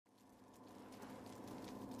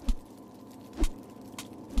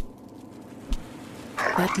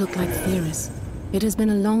That looked like Theris. It has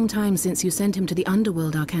been a long time since you sent him to the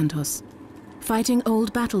underworld, Arcantos. Fighting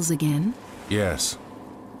old battles again? Yes.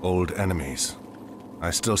 Old enemies.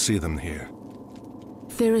 I still see them here.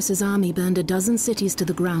 Theris's army burned a dozen cities to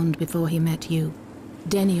the ground before he met you.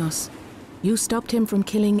 Denios. You stopped him from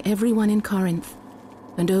killing everyone in Corinth.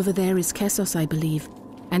 And over there is Kessos, I believe.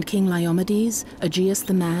 And King Liomedes, Aegeus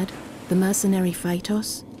the Mad, the mercenary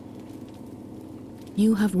Phytos.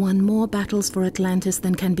 You have won more battles for Atlantis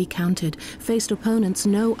than can be counted, faced opponents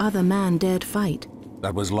no other man dared fight.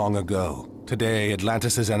 That was long ago. Today,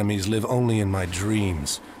 Atlantis' enemies live only in my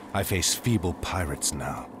dreams. I face feeble pirates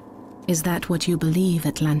now. Is that what you believe,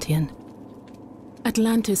 Atlantean?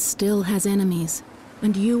 Atlantis still has enemies,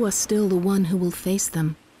 and you are still the one who will face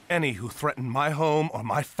them. Any who threaten my home or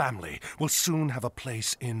my family will soon have a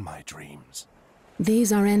place in my dreams.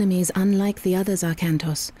 These are enemies unlike the others,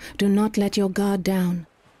 Arcantos. Do not let your guard down.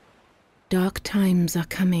 Dark times are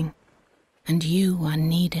coming, and you are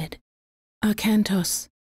needed. Arcantos,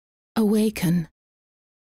 awaken.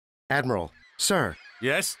 Admiral, sir.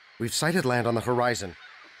 Yes? We've sighted land on the horizon.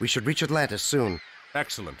 We should reach Atlantis soon.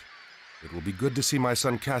 Excellent. It will be good to see my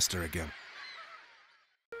son Castor again.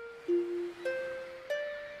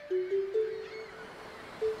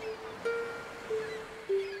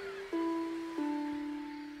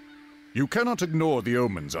 You cannot ignore the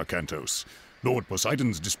omens, Arcantos. Lord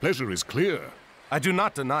Poseidon's displeasure is clear. I do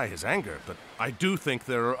not deny his anger, but I do think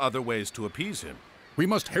there are other ways to appease him. We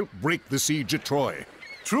must help break the siege at Troy.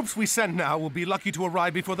 Troops we send now will be lucky to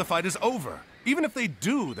arrive before the fight is over. Even if they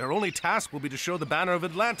do, their only task will be to show the banner of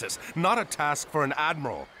Atlantis, not a task for an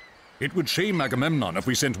admiral. It would shame Agamemnon if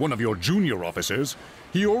we sent one of your junior officers.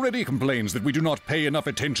 He already complains that we do not pay enough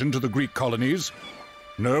attention to the Greek colonies.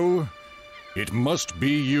 No, it must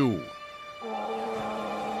be you.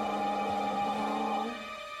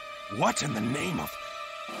 What in the name of...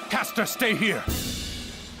 Castor, stay here!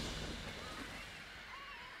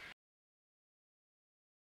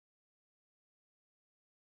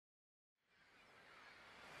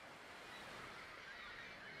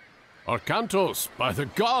 Arcantos, by the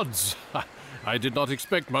gods! I did not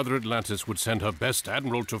expect Mother Atlantis would send her best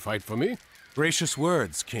admiral to fight for me. Gracious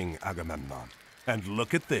words, King Agamemnon. And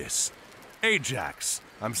look at this. Ajax,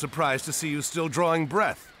 I'm surprised to see you still drawing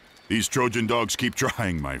breath. These Trojan dogs keep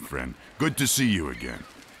trying, my friend. Good to see you again.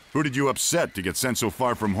 Who did you upset to get sent so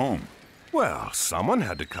far from home? Well, someone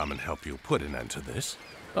had to come and help you put an end to this.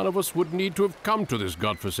 None of us would need to have come to this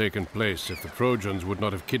godforsaken place if the Trojans would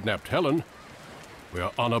not have kidnapped Helen. We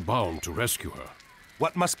are honor-bound to rescue her.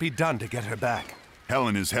 What must be done to get her back?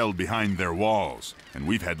 Helen is held behind their walls, and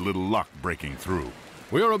we've had little luck breaking through.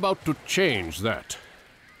 We are about to change that.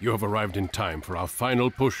 You have arrived in time for our final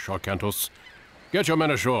push, Arcantos. Get your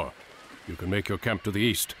men ashore. You can make your camp to the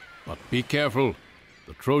east, but be careful.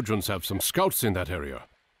 The Trojans have some scouts in that area.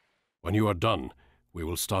 When you are done, we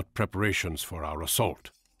will start preparations for our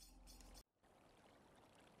assault.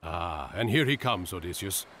 Ah, and here he comes,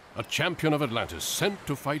 Odysseus, a champion of Atlantis, sent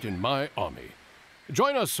to fight in my army.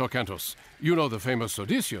 Join us, Arcantos. You know the famous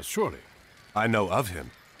Odysseus, surely? I know of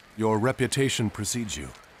him. Your reputation precedes you.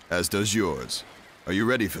 As does yours. Are you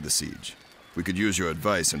ready for the siege? We could use your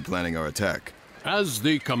advice in planning our attack. As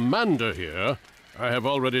the commander here, I have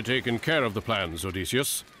already taken care of the plans,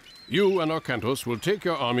 Odysseus. You and Arcantos will take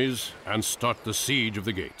your armies and start the siege of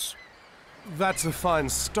the gates. That's a fine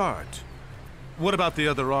start. What about the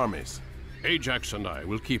other armies? Ajax and I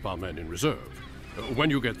will keep our men in reserve. When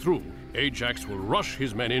you get through, Ajax will rush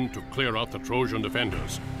his men in to clear out the Trojan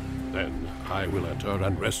defenders. Then I will enter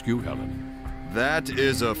and rescue Helen. That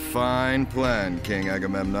is a fine plan, King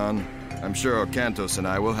Agamemnon. I'm sure Arcantos and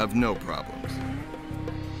I will have no problems.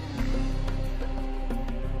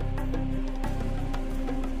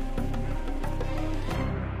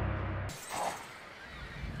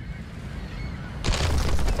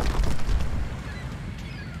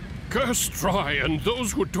 Curse Troy and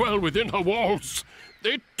those who dwell within her walls.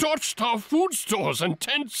 They torched our food stores and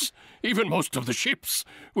tents. Even most of the ships.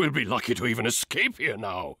 We'll be lucky to even escape here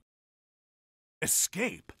now.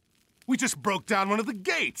 Escape? We just broke down one of the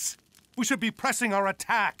gates. We should be pressing our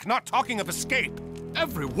attack, not talking of escape.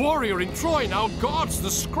 Every warrior in Troy now guards the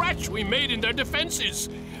scratch we made in their defenses.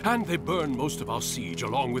 And they burn most of our siege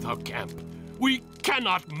along with our camp. We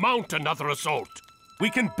cannot mount another assault. We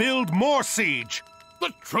can build more siege.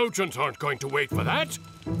 The Trojans aren't going to wait for that.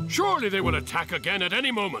 Surely they will attack again at any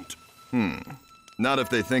moment. Not if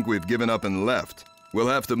they think we've given up and left. We'll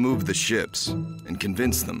have to move the ships and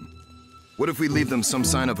convince them. What if we leave them some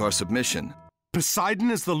sign of our submission? Poseidon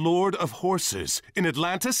is the lord of horses. In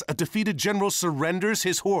Atlantis, a defeated general surrenders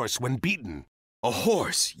his horse when beaten. A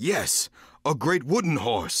horse, yes. A great wooden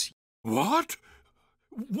horse. What?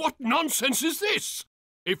 What nonsense is this?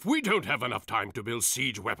 If we don't have enough time to build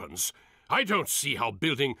siege weapons, I don't see how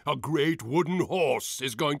building a great wooden horse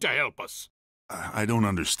is going to help us. I don't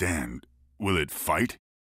understand. Will it fight?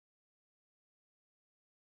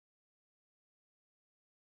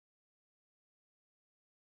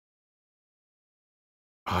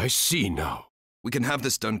 I see now. We can have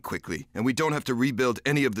this done quickly, and we don't have to rebuild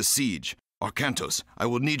any of the siege. Arcantos, I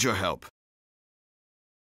will need your help.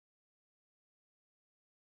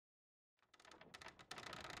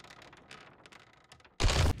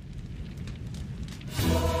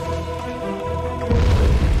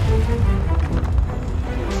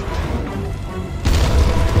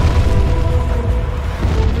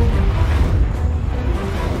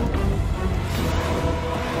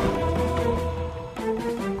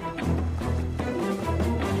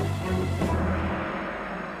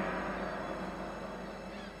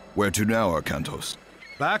 Where to now, Arcantos?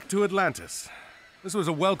 Back to Atlantis. This was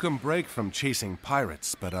a welcome break from chasing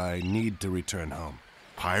pirates, but I need to return home.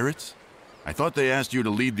 Pirates? I thought they asked you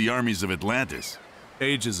to lead the armies of Atlantis.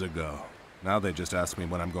 Ages ago. Now they just ask me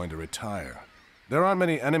when I'm going to retire. There aren't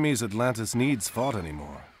many enemies Atlantis needs fought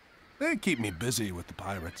anymore. They keep me busy with the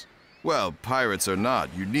pirates. Well, pirates or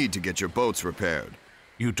not, you need to get your boats repaired.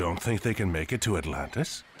 You don't think they can make it to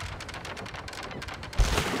Atlantis?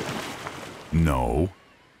 No.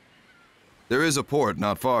 There is a port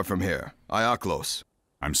not far from here, Iaklos.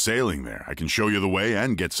 I'm sailing there. I can show you the way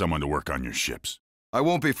and get someone to work on your ships. I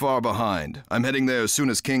won't be far behind. I'm heading there as soon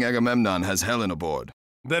as King Agamemnon has Helen aboard.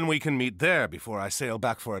 Then we can meet there before I sail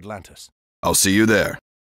back for Atlantis. I'll see you there.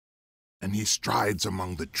 And he strides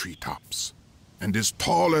among the treetops, and is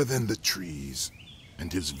taller than the trees,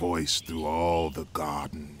 and his voice through all the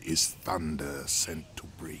garden is thunder sent to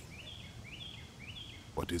bring.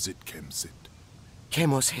 What is it, Kemsit?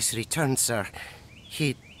 Chemos has returned, sir.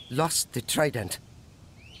 He lost the trident.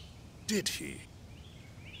 Did he?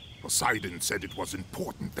 Poseidon said it was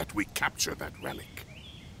important that we capture that relic.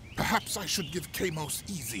 Perhaps I should give Chemos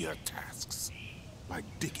easier tasks, like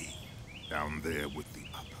digging down there with the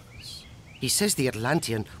others. He says the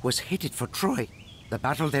Atlantean was headed for Troy. The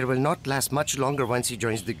battle there will not last much longer once he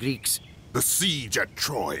joins the Greeks. The siege at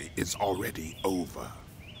Troy is already over.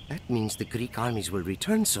 That means the Greek armies will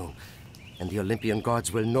return soon, and the Olympian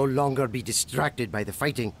gods will no longer be distracted by the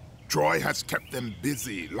fighting. Troy has kept them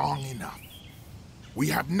busy long enough. We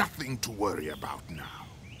have nothing to worry about now.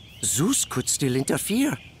 Zeus could still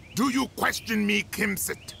interfere. Do you question me,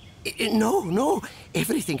 Kemsit? No.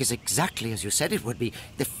 Everything is exactly as you said it would be.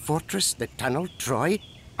 The fortress, the tunnel, Troy.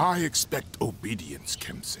 I expect obedience,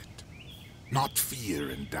 Kemsit, not fear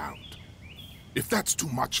and doubt. If that's too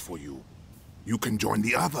much for you, you can join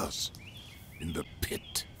the others in the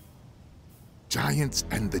pit. Giants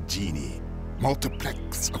and the genie,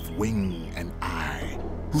 multiplex of wing and eye,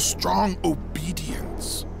 whose strong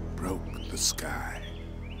obedience broke the sky.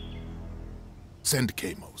 Send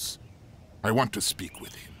Chemos. I want to speak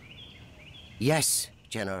with him. Yes,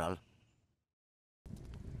 General.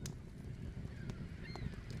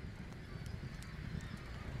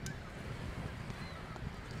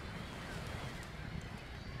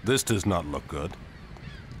 This does not look good.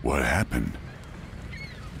 What happened?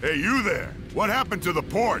 Hey, you there! What happened to the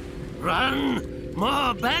port? Run!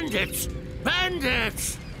 More bandits!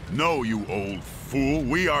 Bandits! No, you old fool.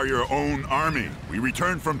 We are your own army. We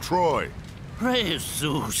returned from Troy. Praise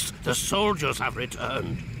Zeus! The soldiers have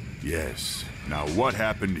returned. Yes. Now what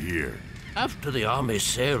happened here? After the army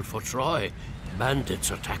sailed for Troy, bandits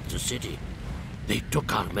attacked the city. They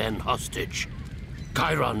took our men hostage.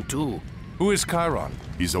 Chiron, too. Who is Chiron?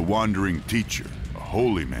 He's a wandering teacher, a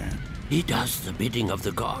holy man. He does the bidding of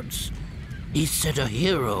the gods. He said a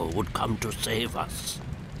hero would come to save us.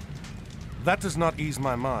 That does not ease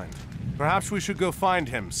my mind. Perhaps we should go find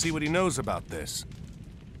him, see what he knows about this.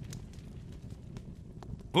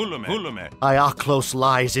 Hulume. Iaklos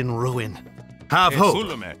lies in ruin. Have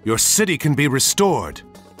hope. Your city can be restored.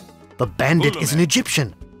 The bandit is an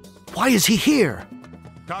Egyptian. Why is he here?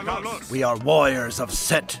 We are warriors of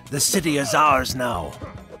Set. The city is ours now.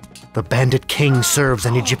 The bandit king serves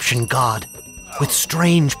an Egyptian god with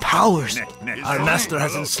strange powers. Our master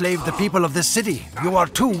has enslaved the people of this city. You are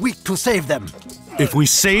too weak to save them. If we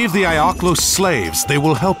save the Iaklos slaves, they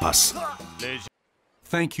will help us.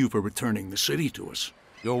 Thank you for returning the city to us.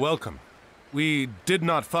 You're welcome. We did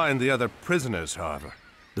not find the other prisoners, however.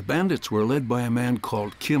 The bandits were led by a man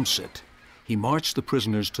called Kemsit. He marched the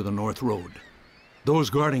prisoners to the North Road. Those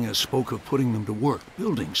guarding us spoke of putting them to work,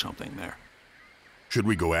 building something there. Should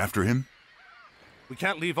we go after him? We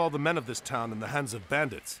can't leave all the men of this town in the hands of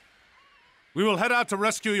bandits. We will head out to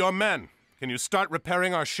rescue your men. Can you start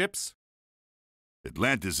repairing our ships?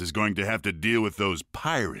 Atlantis is going to have to deal with those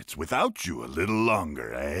pirates without you a little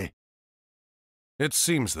longer, eh? It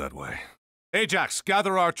seems that way. Ajax,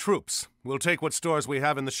 gather our troops. We'll take what stores we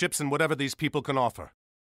have in the ships and whatever these people can offer.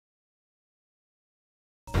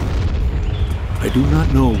 I do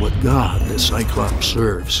not know what god the Cyclops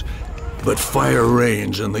serves, but fire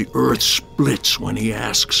rains and the earth splits when he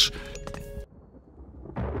asks.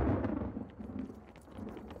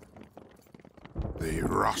 They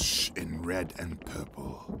rush in red and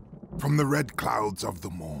purple, from the red clouds of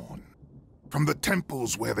the morn, from the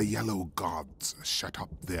temples where the yellow gods shut up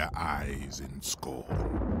their eyes in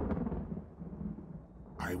scorn.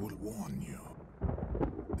 I will warn you,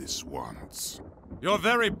 this once. You're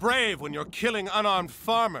very brave when you're killing unarmed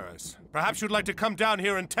farmers. Perhaps you'd like to come down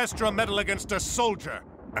here and test your mettle against a soldier.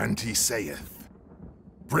 And he saith,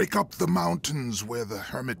 break up the mountains where the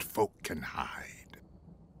hermit folk can hide.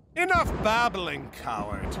 Enough babbling,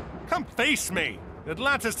 coward. Come face me.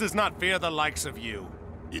 Atlantis does not fear the likes of you.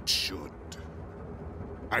 It should.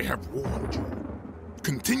 I have warned you.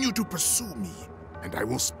 Continue to pursue me, and I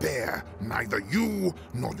will spare neither you,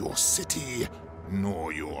 nor your city,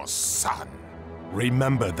 nor your son.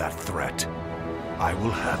 Remember that threat. I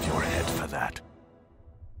will have your head for that.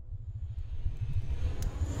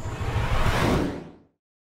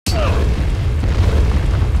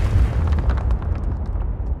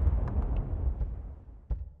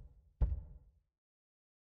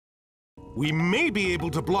 We may be able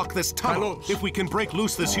to block this tunnel if we can break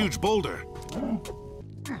loose this huge boulder.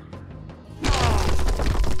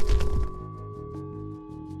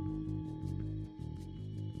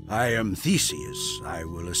 I am Theseus. I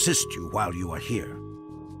will assist you while you are here.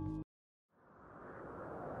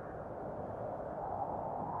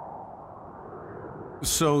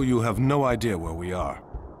 So you have no idea where we are?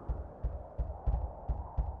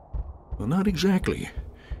 Well, not exactly.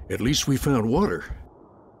 At least we found water.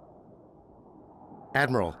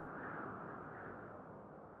 Admiral.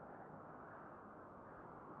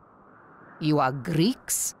 You are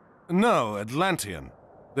Greeks? No, Atlantean.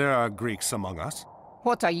 There are Greeks among us.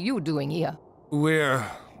 What are you doing here? We're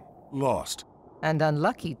lost. And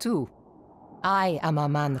unlucky, too. I am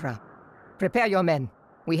Amanra. Prepare your men.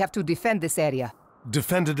 We have to defend this area.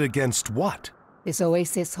 Defend it against what? This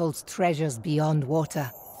oasis holds treasures beyond water.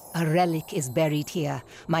 A relic is buried here.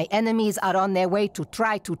 My enemies are on their way to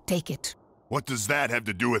try to take it. What does that have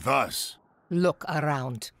to do with us? Look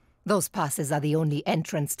around. Those passes are the only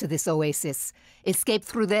entrance to this oasis. Escape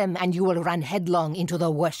through them and you will run headlong into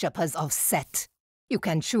the worshippers of Set. You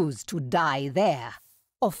can choose to die there,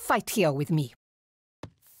 or fight here with me.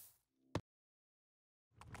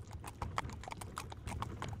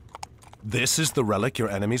 This is the relic your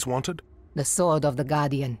enemies wanted? The Sword of the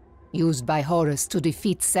Guardian, used by Horus to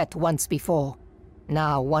defeat Set once before.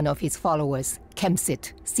 Now one of his followers,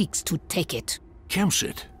 Kemsit, seeks to take it.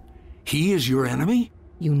 Kemsit? He is your enemy?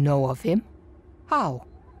 You know of him? How?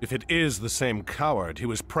 If it is the same coward, he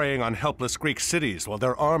was preying on helpless Greek cities while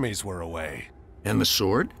their armies were away. And the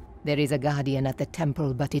sword? There is a Guardian at the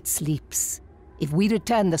temple, but it sleeps. If we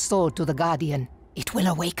return the sword to the Guardian, it will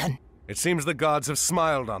awaken. It seems the gods have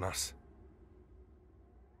smiled on us.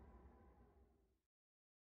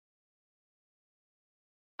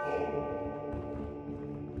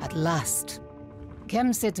 At last.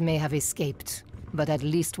 Kemsit may have escaped, but at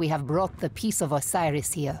least we have brought the piece of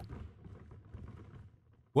Osiris here.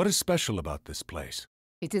 What is special about this place?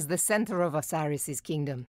 It is the center of Osiris's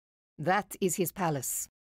kingdom. That is his palace.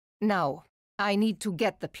 Now, I need to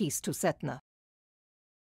get the piece to Setna.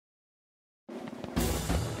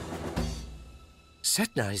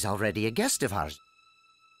 Setna is already a guest of ours.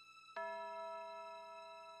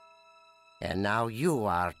 And now you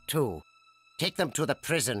are too. Take them to the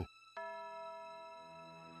prison.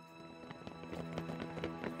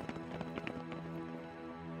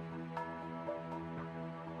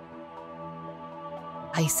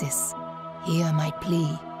 Isis, hear my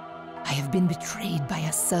plea. I have been betrayed by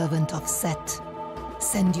a servant of Set.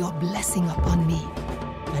 Send your blessing upon me,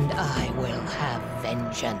 and I will have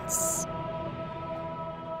vengeance.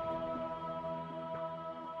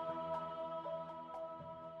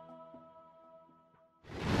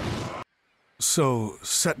 So,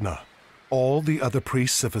 Setna, all the other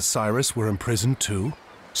priests of Osiris were imprisoned too?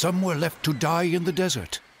 Some were left to die in the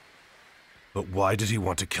desert. But why did he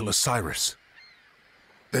want to kill Osiris?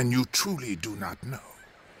 Then you truly do not know.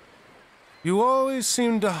 You always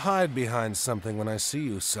seem to hide behind something when I see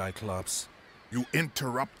you, Cyclops. You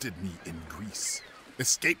interrupted me in Greece,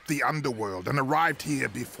 escaped the underworld, and arrived here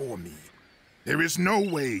before me. There is no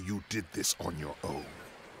way you did this on your own.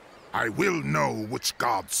 I will know which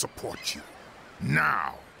gods support you.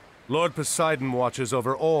 Now. Lord Poseidon watches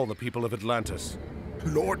over all the people of Atlantis.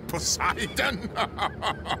 Lord Poseidon?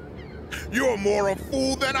 You're more a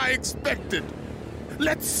fool than I expected.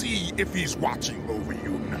 Let's see if he's watching over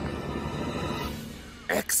you now.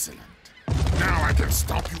 Excellent. Now I can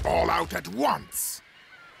stomp you all out at once.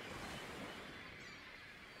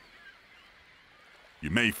 You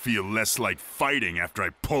may feel less like fighting after I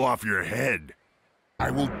pull off your head. I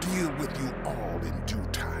will deal with you all in due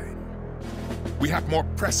time. We have more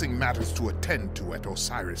pressing matters to attend to at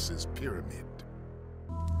Osiris's pyramid.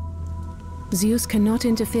 Zeus cannot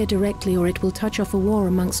interfere directly or it will touch off a war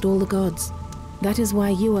amongst all the gods. That is why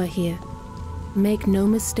you are here. Make no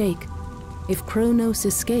mistake, if Kronos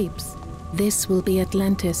escapes, this will be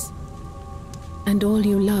Atlantis. And all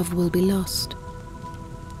you love will be lost.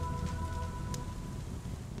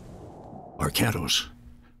 Arcantos,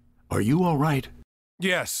 are you all right?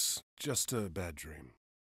 Yes, just a bad dream.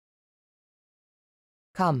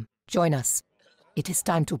 Come, join us. It is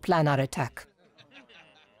time to plan our attack.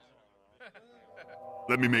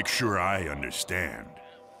 Let me make sure I understand.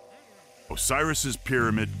 Osiris's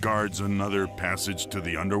pyramid guards another passage to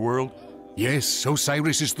the underworld? Yes,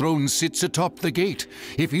 Osiris's throne sits atop the gate.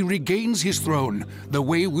 If he regains his throne, the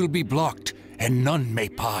way will be blocked, and none may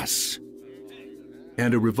pass.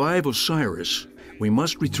 And to revive Osiris, we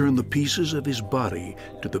must return the pieces of his body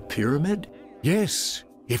to the pyramid? Yes,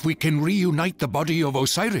 if we can reunite the body of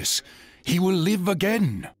Osiris, he will live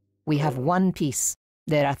again. We have one piece.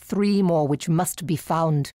 There are 3 more which must be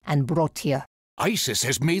found and brought here. Isis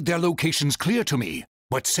has made their locations clear to me,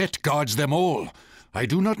 but Set guards them all. I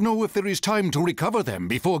do not know if there is time to recover them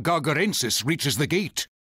before Gargarensis reaches the gate.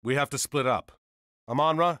 We have to split up.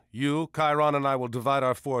 Amonra, you, Chiron, and I will divide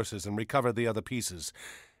our forces and recover the other pieces.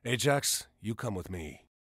 Ajax, you come with me.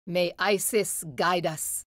 May Isis guide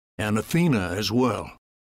us. And Athena as well.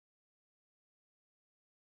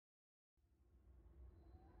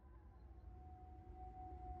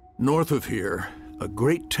 North of here, a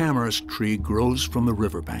great tamarisk tree grows from the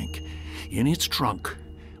riverbank. In its trunk,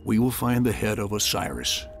 we will find the head of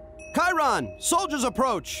Osiris. Chiron! Soldiers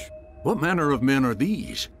approach! What manner of men are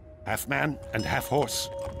these? Half man and half horse.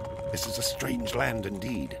 This is a strange land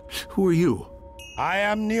indeed. Who are you? I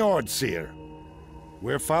am Njordseer.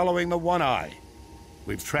 We're following the One-Eye.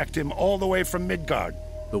 We've tracked him all the way from Midgard.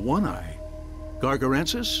 The One-Eye?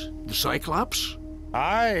 Gargarensis? The Cyclops?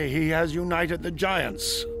 Aye, he has united the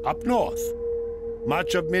giants up north.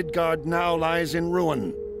 Much of Midgard now lies in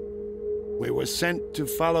ruin. We were sent to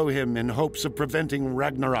follow him in hopes of preventing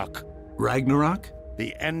Ragnarok. Ragnarok?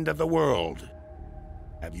 The end of the world.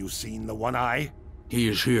 Have you seen the One-Eye? He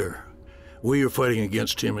is here. We are fighting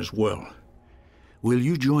against him as well. Will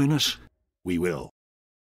you join us? We will.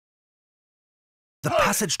 The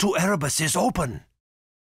passage to Erebus is open.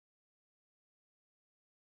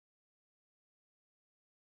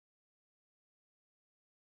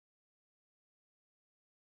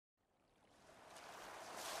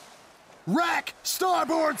 Wreck!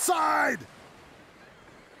 Starboard side!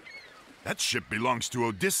 That ship belongs to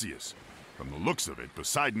Odysseus. From the looks of it,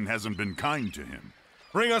 Poseidon hasn't been kind to him.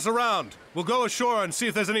 Bring us around. We'll go ashore and see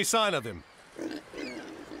if there's any sign of him.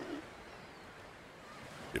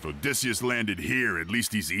 If Odysseus landed here, at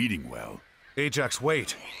least he's eating well. Ajax,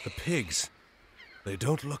 wait. The pigs. They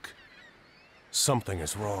don't look... Something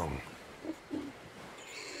is wrong.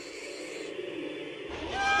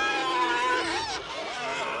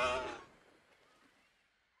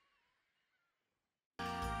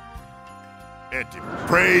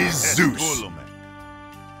 Praise Zeus!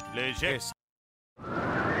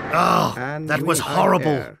 Oh, that was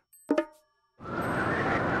horrible.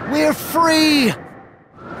 We're free!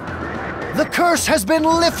 The curse has been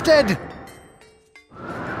lifted!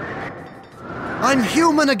 I'm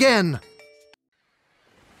human again!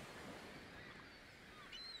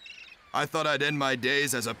 I thought I'd end my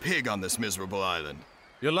days as a pig on this miserable island.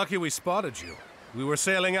 You're lucky we spotted you. We were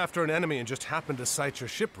sailing after an enemy and just happened to sight your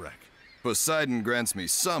shipwreck. Poseidon grants me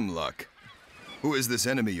some luck. Who is this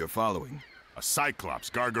enemy you're following? A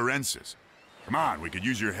Cyclops, Gargarensis. Come on, we could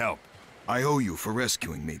use your help. I owe you for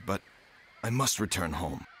rescuing me, but I must return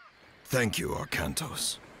home. Thank you,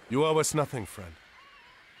 Arcantos. You owe us nothing, friend.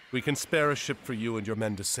 We can spare a ship for you and your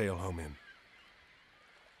men to sail home in.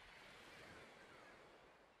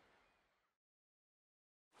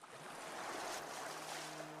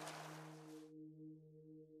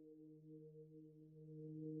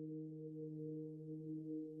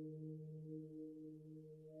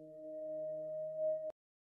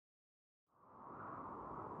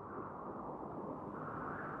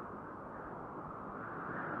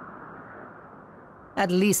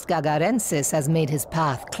 At least Gagarensis has made his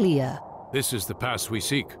path clear. This is the pass we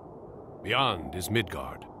seek. Beyond is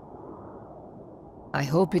Midgard. I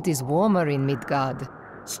hope it is warmer in Midgard.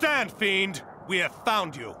 Stand, fiend! We have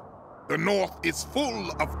found you. The north is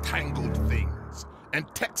full of tangled things, and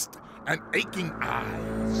text and aching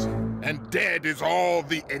eyes, and dead is all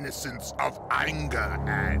the innocence of anger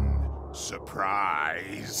and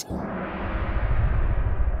surprise.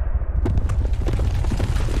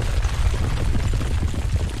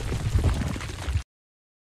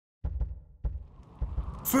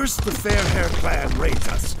 First the fair-haired clan raids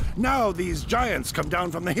us. Now these giants come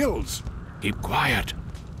down from the hills. Keep quiet.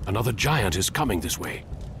 Another giant is coming this way.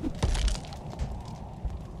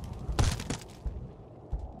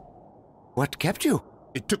 What kept you?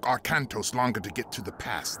 It took Arcantos longer to get to the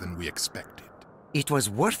pass than we expected. It was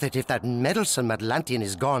worth it if that meddlesome Atlantean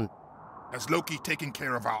is gone. Has Loki taken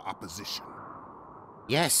care of our opposition?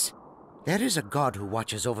 Yes. There is a god who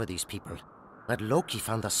watches over these people. But Loki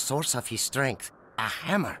found the source of his strength, a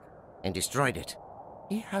hammer, and destroyed it.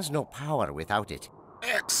 He has no power without it.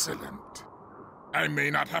 Excellent. I may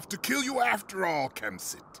not have to kill you after all,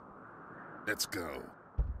 Kemsit. Let's go.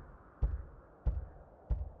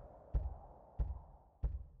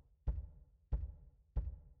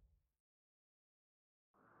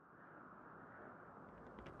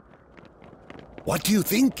 What do you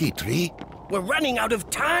think, Itri? We're running out of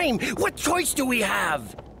time! What choice do we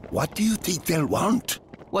have? What do you think they'll want?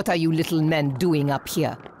 What are you little men doing up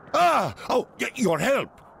here? Your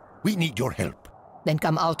help! We need your help. Then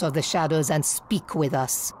come out of the shadows and speak with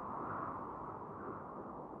us.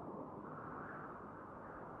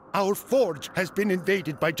 Our forge has been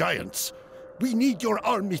invaded by giants. We need your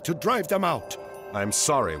army to drive them out. I'm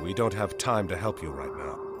sorry, we don't have time to help you right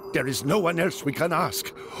now. There is no one else we can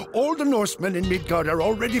ask. All the Norsemen in Midgard are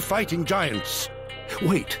already fighting giants.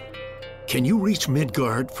 Wait. Can you reach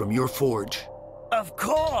Midgard from your forge? Of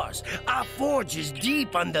course! Our forge is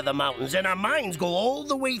deep under the mountains and our mines go all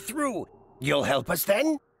the way through. You'll help us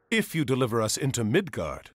then? If you deliver us into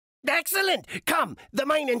Midgard. Excellent! Come, the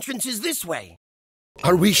mine entrance is this way.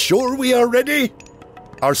 Are we sure we are ready?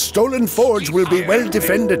 Our stolen forge will be well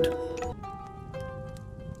defended.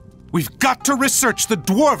 We've got to research the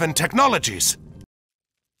dwarven technologies.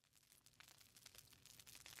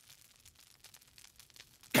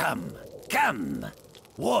 Come.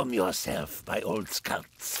 Warm yourself by old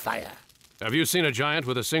Scout's fire. Have you seen a giant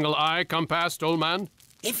with a single eye come past, old man?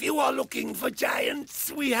 If you are looking for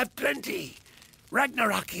giants, we have plenty.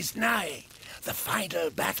 Ragnarok is nigh, the final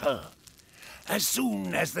battle. As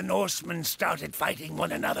soon as the Norsemen started fighting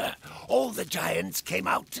one another, all the giants came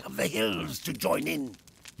out of the hills to join in.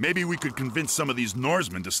 Maybe we could convince some of these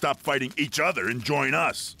Norsemen to stop fighting each other and join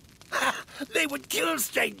us. They would kill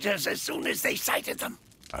strangers as soon as they sighted them.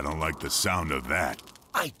 I don't like the sound of that.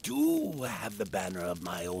 I do have the banner of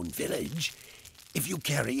my own village. If you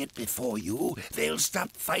carry it before you, they'll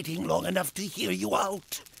stop fighting long enough to hear you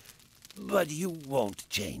out. But you won't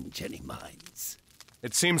change any minds.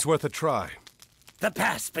 It seems worth a try. The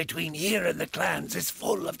pass between here and the clans is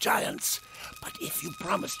full of giants. But if you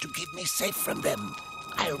promise to keep me safe from them,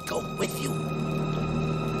 I'll go with you.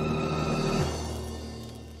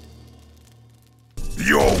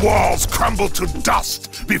 Your walls crumble to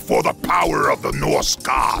dust before the power of the Norse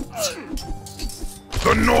gods.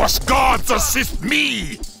 The Norse gods assist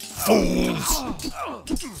me, fools!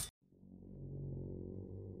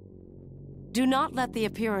 Do not let the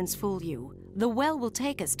appearance fool you. The well will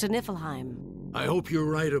take us to Niflheim. I hope you're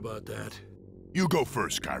right about that. You go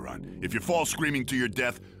first, Chiron. If you fall screaming to your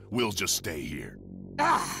death, we'll just stay here.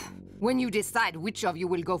 When you decide which of you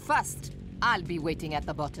will go first, I'll be waiting at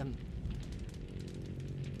the bottom.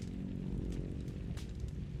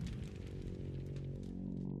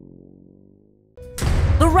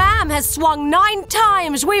 The ram has swung 9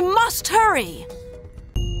 times! We must hurry!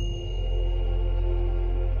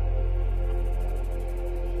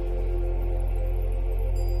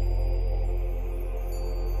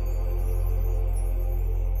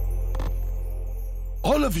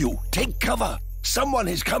 All of you, take cover! Someone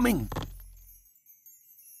is coming!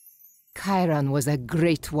 Chiron was a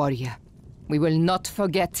great warrior. We will not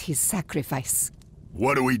forget his sacrifice.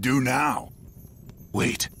 What do we do now?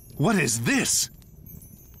 Wait, what is this?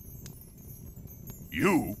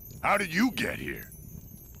 You? How did you get here?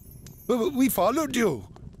 We followed you.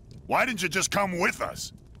 Why didn't you just come with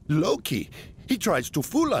us? Loki, he tries to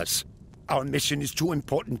fool us. Our mission is too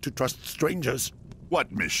important to trust strangers.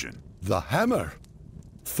 What mission? The hammer.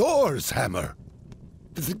 Thor's hammer.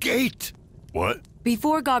 The gate. What?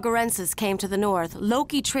 Before Gagarensis came to the north,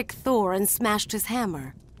 Loki tricked Thor and smashed his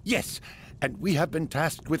hammer. Yes, and we have been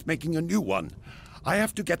tasked with making a new one. I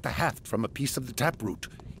have to get the haft from a piece of the taproot.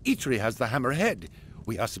 Eitri has the hammerhead.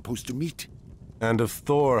 We are supposed to meet. And if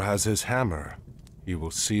Thor has his hammer, he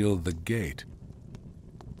will seal the gate.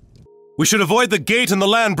 We should avoid the gate and the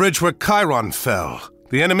land bridge where Chiron fell.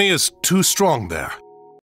 The enemy is too strong there.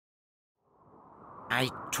 I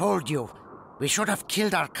told you. We should have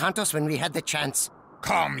killed Arkantos when we had the chance.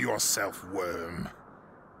 Calm yourself, worm.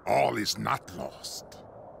 All is not lost.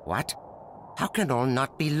 What? How can all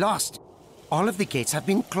not be lost? All of the gates have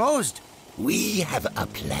been closed. We have a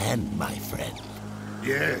plan, my friend.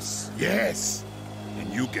 Yes, yes.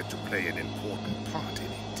 And you get to play an important part in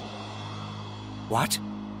it. What?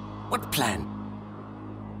 What plan?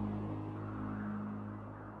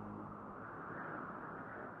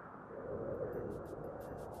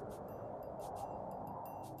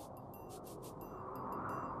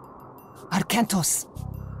 Arkantos!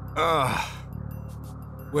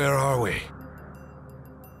 Where are we?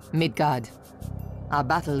 Midgard. Our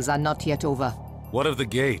battles are not yet over. What of the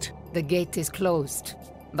gate? The gate is closed,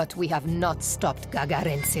 but we have not stopped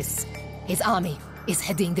Gagarensis. His army is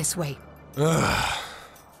heading this way.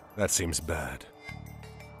 That seems bad.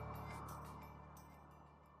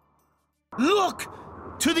 Look!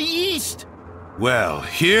 To the east! Well,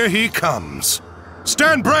 here he comes.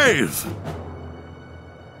 Stand brave!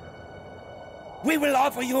 We will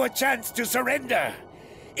offer you a chance to surrender.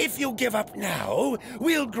 If you give up now,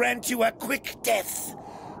 we'll grant you a quick death.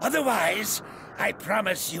 Otherwise, I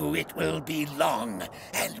promise you it will be long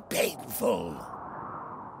and painful.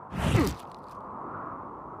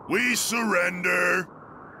 We surrender.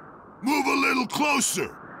 Move a little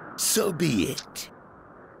closer. So be it.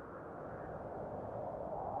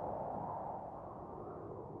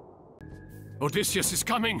 Odysseus is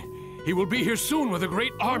coming. He will be here soon with a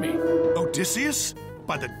great army. Odysseus?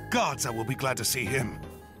 By the gods, I will be glad to see him.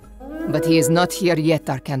 But he is not here yet,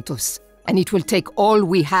 Arkantos. And it will take all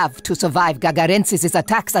we have to survive Gagarensis'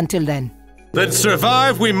 attacks until then. Then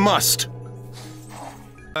survive we must!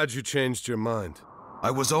 Glad you changed your mind. I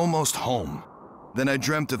was almost home. Then I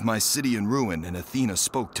dreamt of my city in ruin and Athena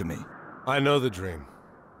spoke to me. I know the dream.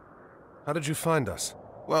 How did you find us?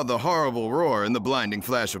 Well, the horrible roar and the blinding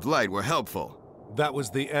flash of light were helpful. That was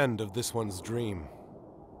the end of this one's dream.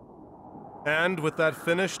 And with that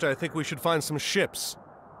finished, I think we should find some ships.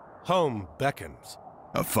 Home beckons.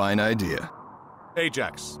 A fine idea.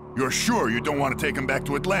 Ajax. You're sure you don't want to take him back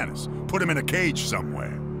to Atlantis? Put him in a cage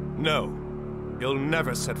somewhere? No. He'll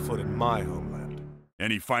never set foot in my homeland.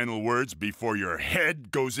 Any final words before your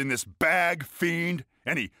head goes in this bag, fiend?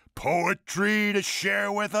 Any poetry to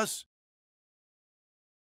share with us?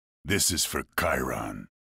 This is for Chiron.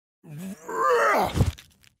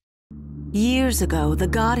 Years ago, the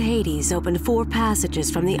god Hades opened 4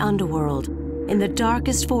 passages from the underworld in the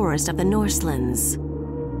darkest forest of the Norselands.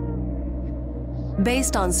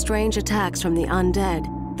 Based on strange attacks from the undead,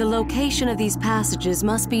 the location of these passages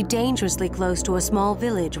must be dangerously close to a small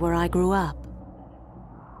village where I grew up.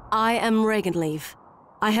 I am Regenleaf.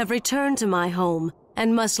 I have returned to my home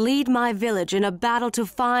and must lead my village in a battle to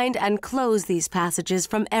find and close these passages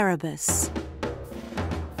from Erebus.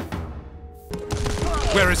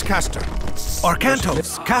 Where is Castor?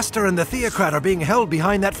 Arkantos! Castor and the Theocrat are being held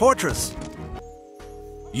behind that fortress.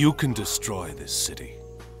 You can destroy this city.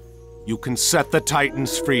 You can set the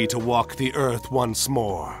Titans free to walk the earth once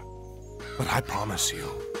more. But I promise you,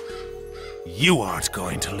 you aren't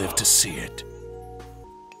going to live to see it.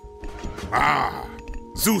 Ah,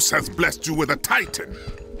 Zeus has blessed you with a Titan.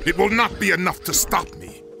 It will not be enough to stop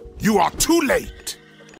me. You are too late.